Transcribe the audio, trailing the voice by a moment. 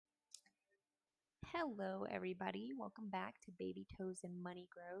Hello, everybody. Welcome back to Baby Toes and Money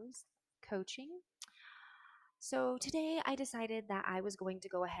Grows Coaching. So, today I decided that I was going to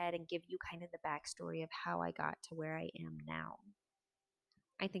go ahead and give you kind of the backstory of how I got to where I am now.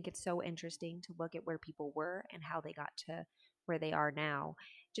 I think it's so interesting to look at where people were and how they got to where they are now,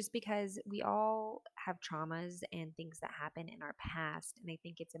 just because we all have traumas and things that happen in our past. And I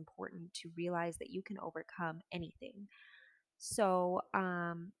think it's important to realize that you can overcome anything. So,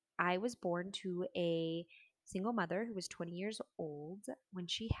 I was born to a single mother who was 20 years old when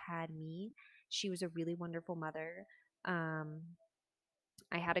she had me. She was a really wonderful mother. Um,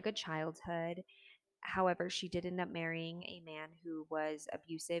 I had a good childhood. However, she did end up marrying a man who was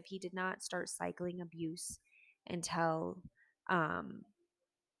abusive. He did not start cycling abuse until um,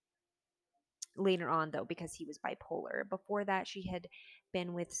 later on, though, because he was bipolar. Before that, she had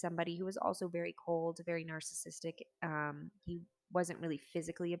been with somebody who was also very cold, very narcissistic. He wasn't really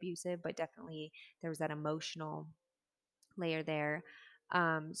physically abusive, but definitely there was that emotional layer there.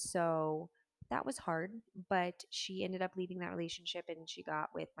 So that was hard, but she ended up leaving that relationship and she got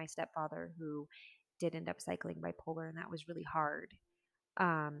with my stepfather, who did end up cycling bipolar, and that was really hard.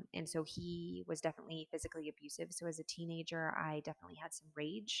 And so he was definitely physically abusive. So as a teenager, I definitely had some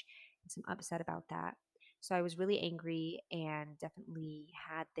rage and some upset about that. So I was really angry and definitely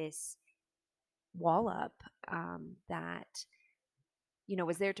had this wall up that,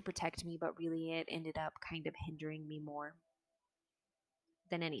 was there to protect me, but really it ended up kind of hindering me more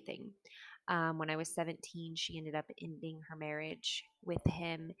than anything. When I was 17, she ended up ending her marriage with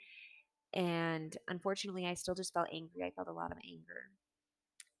him. And unfortunately, I still just felt angry. I felt a lot of anger.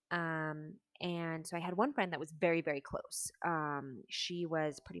 And so I had one friend that was very, very close. She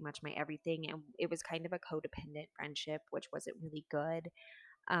was pretty much my everything, and it was kind of a codependent friendship, which wasn't really good.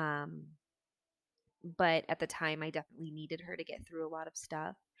 Um, but at the time, I definitely needed her to get through a lot of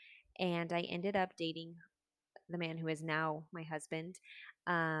stuff. And I ended up dating the man who is now my husband.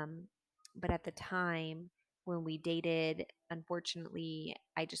 Um, but at the time when we dated, unfortunately,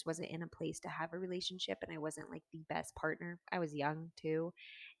 I just wasn't in a place to have a relationship, and I wasn't like the best partner. I was young too,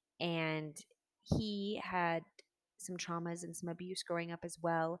 and he had some traumas and some abuse growing up as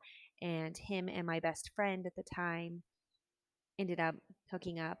well. And him and my best friend at the time ended up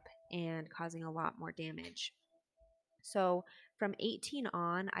hooking up and causing a lot more damage. So from 18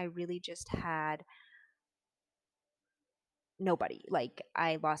 on, I really just had nobody. Like,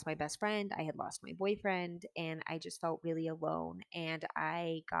 I lost my best friend, I had lost my boyfriend, and I just felt really alone. And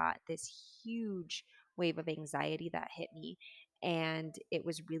I got this huge wave of anxiety that hit me. And it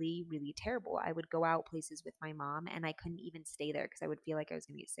was really, really terrible. I would go out places with my mom and I couldn't even stay there because I would feel like I was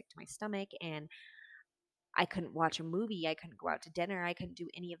going to get sick to my stomach. And I couldn't watch a movie. I couldn't go out to dinner. I couldn't do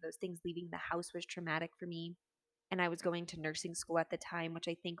any of those things. Leaving the house was traumatic for me, and I was going to nursing school at the time, which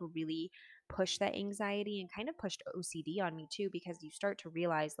I think really pushed that anxiety and kind of pushed OCD on me too, because you start to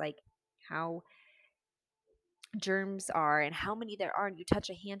realize like how germs are and how many there are, and you touch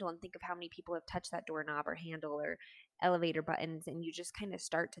a handle and think of how many people have touched that doorknob or handle or elevator buttons, and you just kind of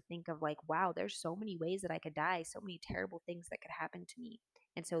start to think of like, wow, there's so many ways that I could die, so many terrible things that could happen to me.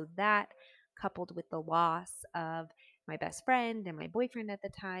 And so that, coupled with the loss of my best friend and my boyfriend at the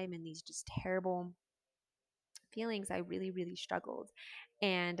time, and these just terrible feelings, I really, really struggled.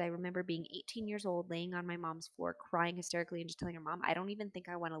 And I remember being 18 years old, laying on my mom's floor, crying hysterically, and just telling her, Mom, I don't even think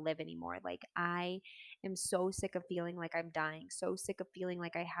I want to live anymore. Like, I am so sick of feeling like I'm dying, so sick of feeling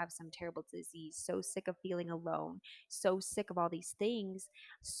like I have some terrible disease, so sick of feeling alone, so sick of all these things,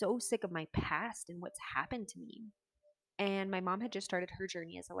 so sick of my past and what's happened to me. And my mom had just started her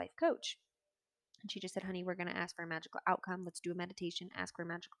journey as a life coach. And she just said, honey, we're going to ask for a magical outcome. Let's do a meditation, ask for a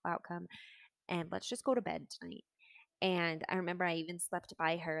magical outcome, and let's just go to bed tonight. And I remember I even slept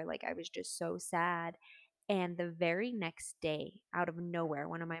by her. Like, I was just so sad. And the very next day, out of nowhere,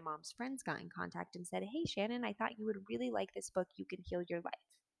 one of my mom's friends got in contact and said, Hey, Shannon, I thought you would really like this book, You Can Heal Your Life,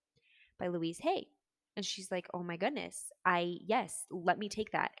 by Louise Hay. And she's like, Oh my goodness, yes, let me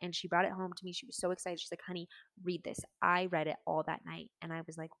take that. And she brought it home to me. She was so excited. She's like, Honey, read this. I read it all that night. And I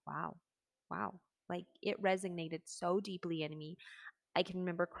was like, wow, wow. Like, it resonated so deeply in me. I can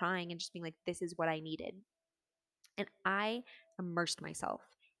remember crying and just being like, this is what I needed. And I immersed myself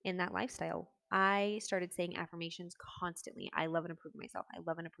in that lifestyle. I started saying affirmations constantly. I love and approve of myself. I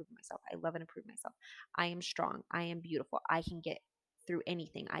love and approve of myself. I love and approve of myself. I am strong. I am beautiful. I can get through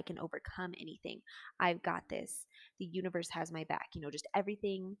anything. I can overcome anything. I've got this. The universe has my back. Just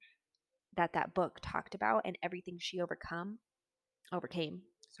everything that book talked about and everything she overcame.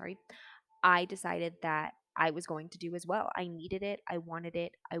 Sorry. I decided that I was going to do as well. I needed it. I wanted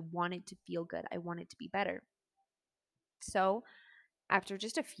it. I wanted to feel good. I wanted to be better. So after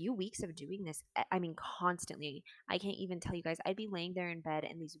just a few weeks of doing this, I mean, constantly, I can't even tell you guys, I'd be laying there in bed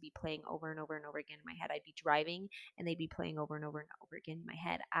and these would be playing over and over and over again in my head. I'd be driving and they'd be playing over and over and over again in my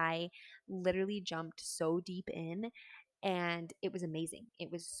head. I literally jumped so deep in and it was amazing. It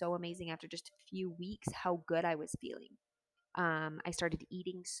was so amazing after just a few weeks how good I was feeling. I started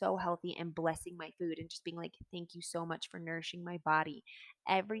eating so healthy and blessing my food and just being like, thank you so much for nourishing my body.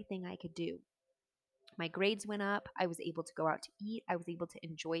 Everything I could do. My grades went up. I was able to go out to eat. I was able to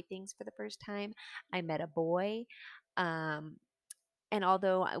enjoy things for the first time. I met a boy. Um, and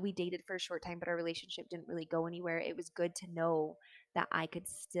although we dated for a short time, but our relationship didn't really go anywhere, it was good to know that I could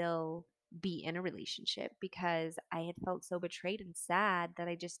still be in a relationship because I had felt so betrayed and sad that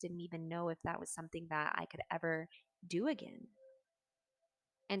I just didn't even know if that was something that I could ever do again.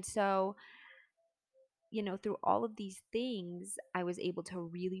 And so, through all of these things, I was able to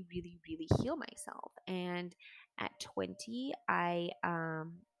really, really, really heal myself. And at 20, I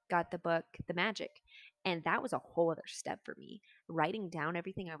got the book, The Magic. And that was a whole other step for me. Writing down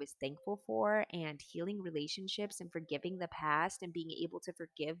everything I was thankful for and healing relationships and forgiving the past and being able to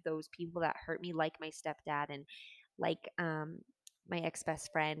forgive those people that hurt me, like my stepdad and like my ex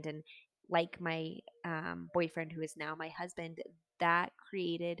best friend and like my boyfriend, who is now my husband. That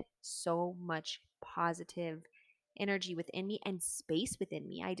created so much positive energy within me and space within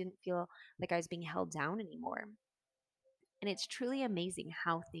me. I didn't feel like I was being held down anymore. And it's truly amazing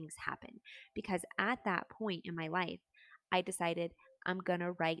how things happen because at that point in my life, I decided I'm going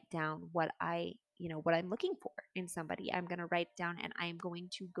to write down what I'm looking for in somebody. I'm going to write down and I'm going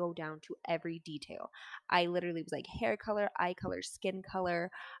to go down to every detail. I literally was like hair color, eye color, skin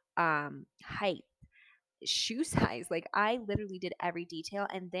color, height, shoe size. Like I literally did every detail.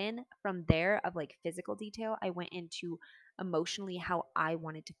 And then from there, of like physical detail, I went into emotionally how I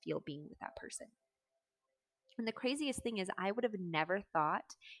wanted to feel being with that person. And the craziest thing is, I would have never thought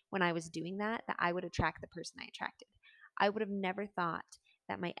when I was doing that I would attract the person I attracted. I would have never thought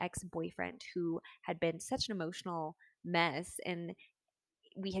that my ex boyfriend, who had been such an emotional mess and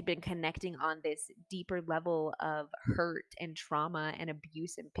we had been connecting on this deeper level of hurt and trauma and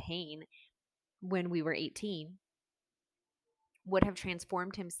abuse and pain when we were 18, would have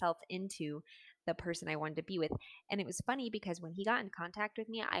transformed himself into the person I wanted to be with. And it was funny because when he got in contact with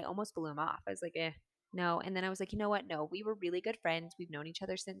me, I almost blew him off. I was like, no. And then I was like, you know what? No, we were really good friends. We've known each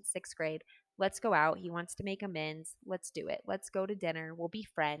other since sixth grade. Let's go out. He wants to make amends. Let's do it. Let's go to dinner. We'll be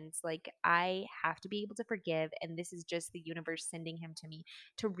friends. Like, I have to be able to forgive. And this is just the universe sending him to me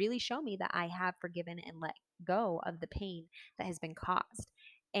to really show me that I have forgiven and let go of the pain that has been caused.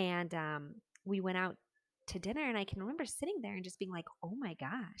 And we went out to dinner and I can remember sitting there and just being like, "Oh my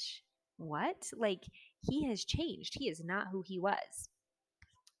gosh. What? Like he has changed. He is not who he was."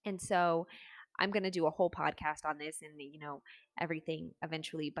 And so I'm going to do a whole podcast on this and everything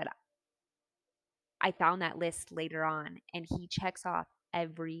eventually, but I found that list later on and he checks off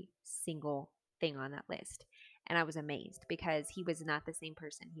every single thing on that list. And I was amazed because he was not the same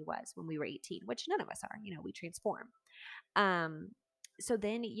person he was when we were 18, which none of us are. We transform. Um, so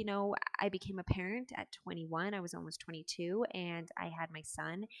then, I became a parent at 21. I was almost 22 and I had my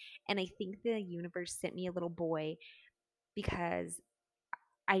son. And I think the universe sent me a little boy because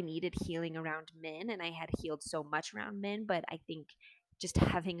I needed healing around men and I had healed so much around men. But I think just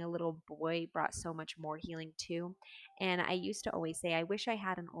having a little boy brought so much more healing too. And I used to always say, I wish I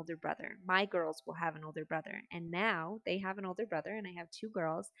had an older brother. My girls will have an older brother. And now they have an older brother and I have two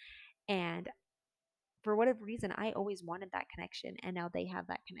girls. And for whatever reason, I always wanted that connection, and now they have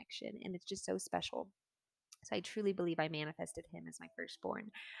that connection, and it's just so special. So I truly believe I manifested him as my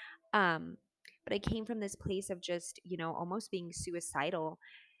firstborn. Um, but I came from this place of just, almost being suicidal.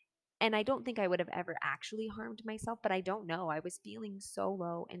 And I don't think I would have ever actually harmed myself, but I don't know. I was feeling so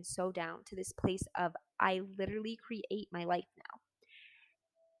low and so down to this place of I literally create my life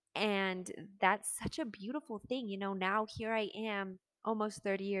now. And that's such a beautiful thing. Now here I am, almost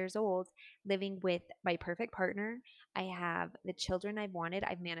 30 years old, living with my perfect partner. I have the children I've wanted.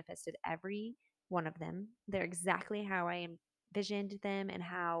 I've manifested every one of them. They're exactly how I envisioned them and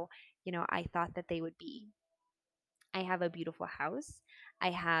how, I thought that they would be. I have a beautiful house.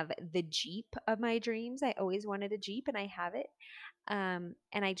 I have the Jeep of my dreams. I always wanted a Jeep and I have it. And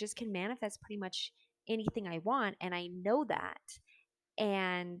I just can manifest pretty much anything I want. And I know that.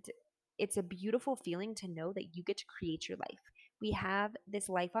 And it's a beautiful feeling to know that you get to create your life. We have this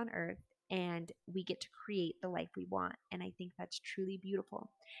life on earth and we get to create the life we want. And I think that's truly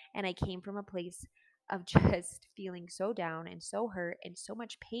beautiful. And I came from a place of just feeling so down and so hurt and so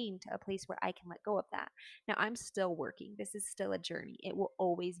much pain to a place where I can let go of that. Now, I'm still working. This is still a journey. It will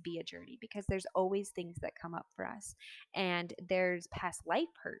always be a journey because there's always things that come up for us. And there's past life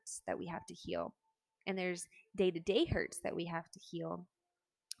hurts that we have to heal. And there's day to day hurts that we have to heal.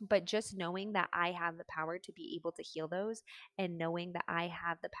 But just knowing that I have the power to be able to heal those and knowing that I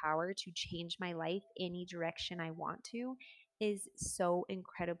have the power to change my life any direction I want to is so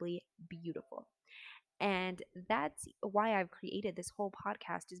incredibly beautiful. And that's why I've created this whole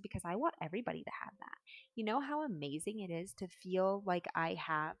podcast, is because I want everybody to have that. You know how amazing it is to feel like I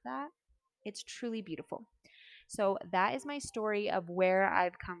have that? It's truly beautiful. So that is my story of where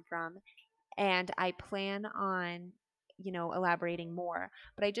I've come from, and I plan on elaborating more,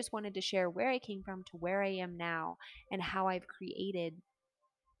 but I just wanted to share where I came from to where I am now and how I've created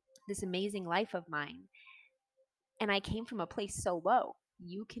this amazing life of mine. And I came from a place so low.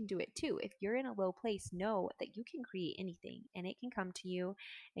 You can do it too. If you're in a low place, know that you can create anything and it can come to you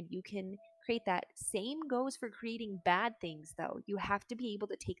and you can create that. Same goes for creating bad things though. You have to be able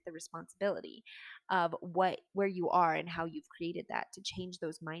to take the responsibility of where you are and how you've created that, to change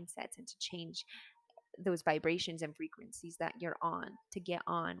those mindsets and to change those vibrations and frequencies that you're on, to get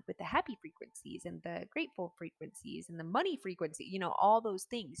on with the happy frequencies and the grateful frequencies and the money frequency, all those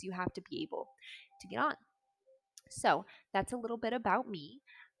things you have to be able to get on. So that's a little bit about me.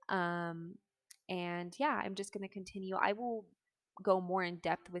 Um, and yeah, I'm just going to continue. I will go more in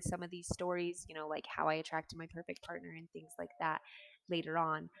depth with some of these stories, like how I attracted my perfect partner and things like that later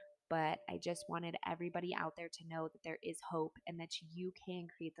on. But I just wanted everybody out there to know that there is hope and that you can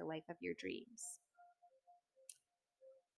create the life of your dreams.